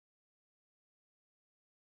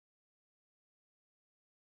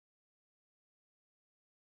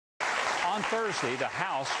On Thursday, the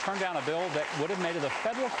House turned down a bill that would have made it a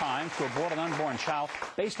federal crime to abort an unborn child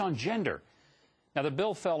based on gender. Now, the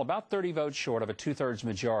bill fell about 30 votes short of a two-thirds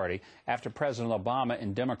majority after President Obama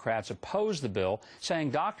and Democrats opposed the bill,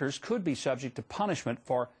 saying doctors could be subject to punishment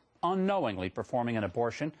for unknowingly performing an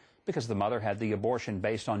abortion because the mother had the abortion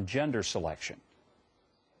based on gender selection.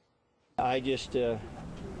 I just am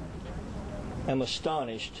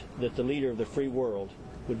astonished that the leader of the free world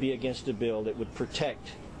would be against a bill that would protect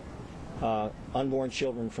unborn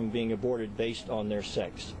children from being aborted based on their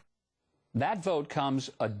sex. That vote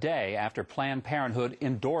comes a day after Planned Parenthood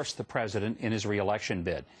endorsed the president in his re-election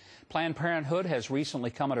bid. Planned Parenthood has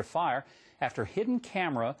recently come under fire after hidden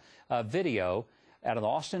camera video at an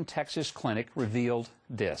Austin, Texas clinic revealed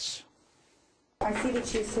this. I see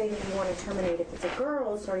that you say that you want to terminate if it's a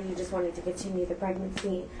girl, so are you just wanting to continue the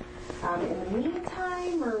pregnancy in the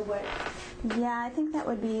meantime, or what? Yeah, I think that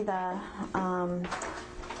would be the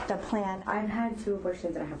plan. I've had 2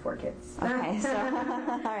 abortions and I have 4 kids. Okay, so,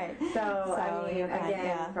 all right. So I mean,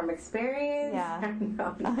 again, from experience, yeah.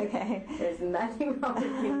 No, okay. There's nothing wrong with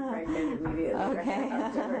getting pregnant immediately.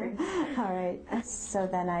 Okay. All right. So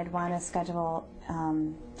then I'd want to schedule,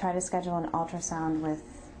 try to schedule an ultrasound with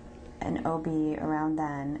an OB around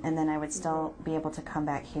then, and then I would still be able to come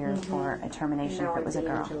back here for a termination if it was a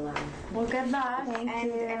girl. Well, good luck,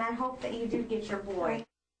 Thank you. And I hope that you do get your boy.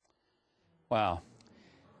 Wow.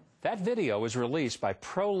 That video was released by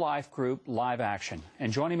pro-life group Live Action.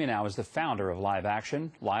 And joining me now is the founder of Live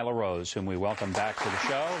Action, Lila Rose, whom we welcome back to the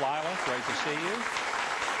show. Lila, great to see you.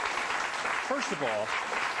 First of all,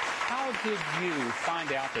 how did you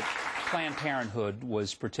find out that Planned Parenthood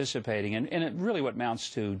was participating in really what amounts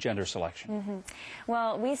to gender selection?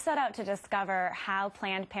 Well, we set out to discover how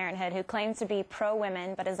Planned Parenthood, who claims to be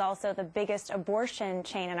pro-women but is also the biggest abortion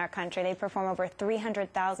chain in our country, they perform over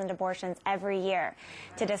 300,000 abortions every year,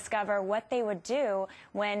 to discover what they would do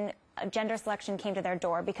when gender selection came to their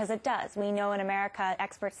door, because it does. We know in America,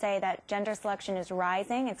 experts say that gender selection is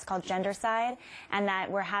rising. It's called gendercide, and that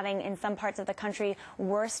we're having in some parts of the country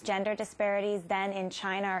worse gender disparities than in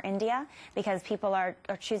China or India, because people are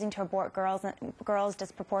choosing to abort girls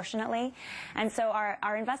disproportionately. And so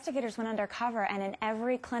our investigators went undercover, and in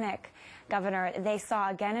every clinic, Governor, they saw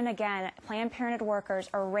again and again Planned Parenthood workers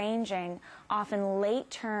arranging often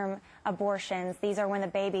late-term abortions. These are when the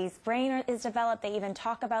baby's brain is developed. They even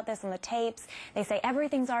talk about this on the tapes. They say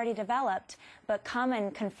everything's already developed, but come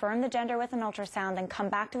and confirm the gender with an ultrasound, then come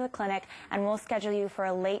back to the clinic, and we'll schedule you for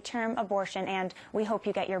a late-term abortion, and we hope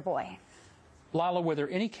you get your boy. Lila, were there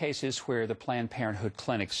any cases where the Planned Parenthood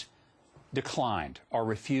clinics declined or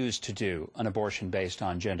refused to do an abortion based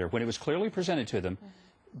on gender, when it was clearly presented to them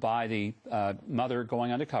by the mother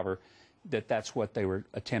going undercover that that's what they were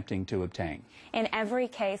attempting to obtain? In every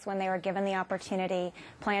case, when they were given the opportunity,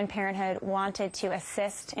 Planned Parenthood wanted to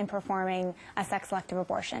assist in performing a sex-selective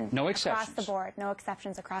abortion. No exceptions? Across the board. No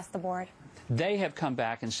exceptions across the board. They have come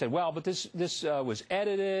back and said, well, but this was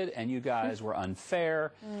edited and you guys were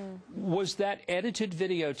unfair. Was that edited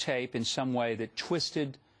videotape in some way that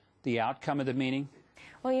twisted the outcome of the meeting?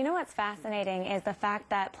 Well, you know what's fascinating is the fact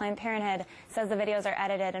that Planned Parenthood says the videos are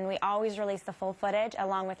edited, and we always release the full footage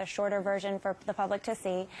along with a shorter version for the public to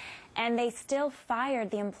see. And they still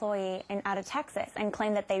fired the employee out of Texas and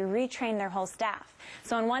claimed that they retrained their whole staff.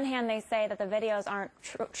 So on one hand, they say that the videos aren't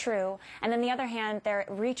true, and then the other hand, they're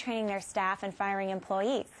retraining their staff and firing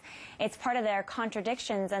employees. It's part of their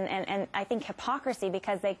contradictions and I think hypocrisy,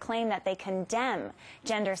 because they claim that they condemn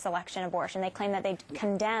gender selection abortion. They claim that they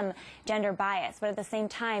condemn gender bias, but at the same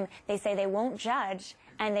time, they say they won't judge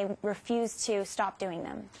and they refuse to stop doing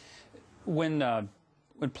them. When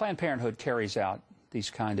Planned Parenthood carries out these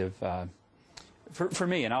kind of, for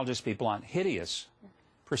me, and I'll just be blunt, hideous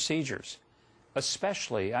procedures,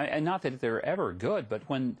 especially, and not that they're ever good, but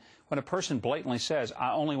when a person blatantly says,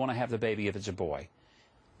 I only want to have the baby if it's a boy,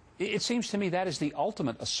 it seems to me that is the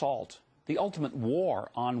ultimate assault, the ultimate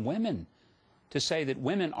war on women, to say that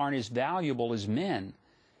women aren't as valuable as men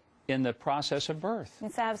in the process of birth.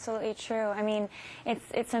 It's absolutely true. I mean,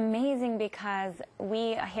 it's amazing because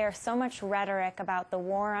we hear so much rhetoric about the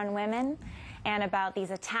war on women and about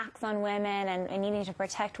these attacks on women and needing to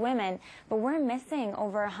protect women, but we're missing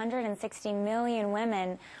over 160 million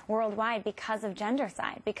women worldwide because of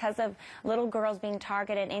gendercide, because of little girls being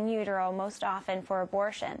targeted in utero most often for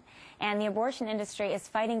abortion. And the abortion industry is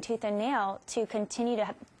fighting tooth and nail to continue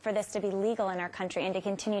for this to be legal in our country and to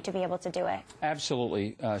continue to be able to do it.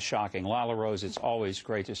 Absolutely shocking. Lila Rose, it's always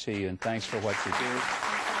great to see you, and thanks for what you do.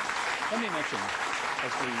 Let me mention,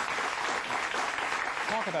 as we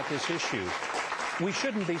talk about this issue, we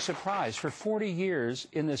shouldn't be surprised. For 40 years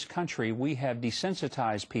in this country, we have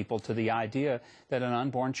desensitized people to the idea that an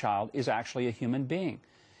unborn child is actually a human being.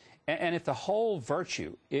 And if the whole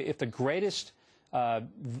virtue, if the greatest,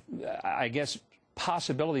 I guess,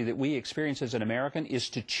 possibility that we experience as an American is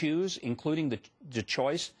to choose, including the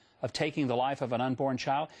choice of taking the life of an unborn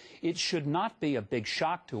child, it should not be a big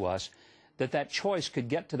shock to us that that choice could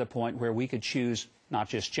get to the point where we could choose not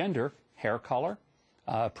just gender, hair color,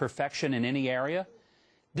 perfection in any area.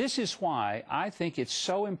 This is why I think it's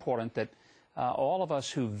so important that all of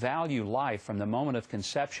us who value life from the moment of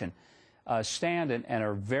conception stand and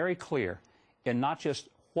are very clear in not just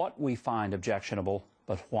what we find objectionable,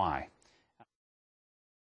 but why.